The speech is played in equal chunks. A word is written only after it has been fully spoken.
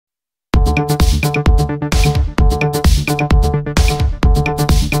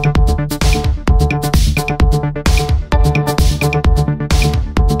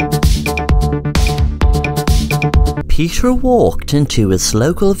Peter walked into his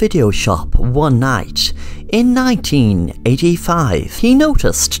local video shop one night in 1985. He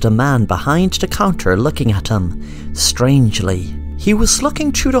noticed the man behind the counter looking at him strangely. He was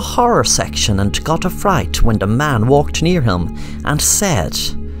looking through the horror section and got a fright when the man walked near him and said,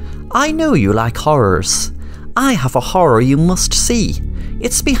 "I know you like horrors. I have a horror you must see.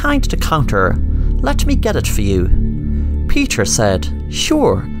 It's behind the counter. Let me get it for you." Peter said,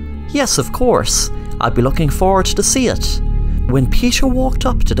 "Sure, yes of course. I'd be looking forward to see it." When Peter walked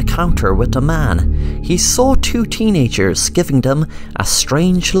up to the counter with the man, he saw two teenagers giving them a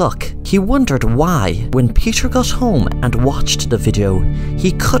strange look. He wondered why. When Peter got home and watched the video,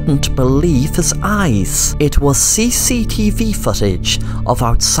 he couldn't believe his eyes. It was CCTV footage of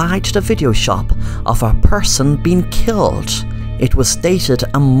outside the video shop of a person being killed. It was dated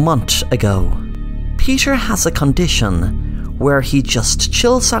a month ago. Peter has a condition where he just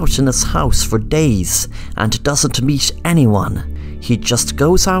chills out in his house for days and doesn't meet anyone. He just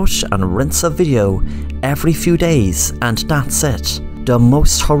goes out and rents a video every few days and that's it. The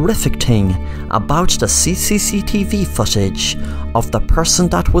most horrific thing about the CCTV footage of the person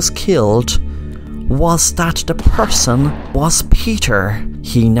that was killed was that the person was Peter.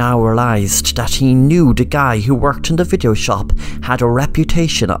 He now realized that he knew the guy who worked in the video shop had a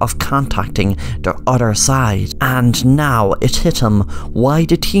reputation of contacting the other side. And now it hit him why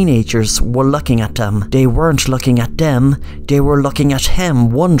the teenagers were looking at them. They weren't looking at them, they were looking at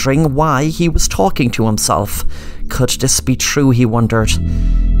him, wondering why he was talking to himself. Could this be true, he wondered,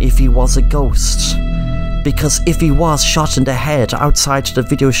 if he was a ghost? Because if he was shot in the head outside the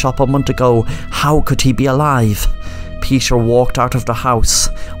video shop a month ago, how could he be alive? Peter walked out of the house,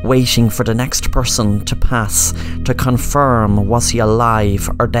 waiting for the next person to pass to confirm was he alive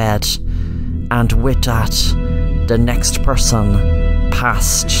or dead. And with that, the next person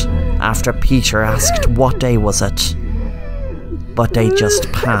passed after Peter asked what day was it. But they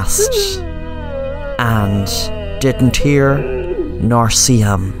just passed and didn't hear nor see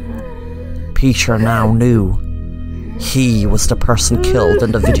him. Peter now knew he was the person killed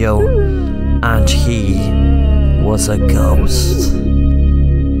in the video, and he was a ghost.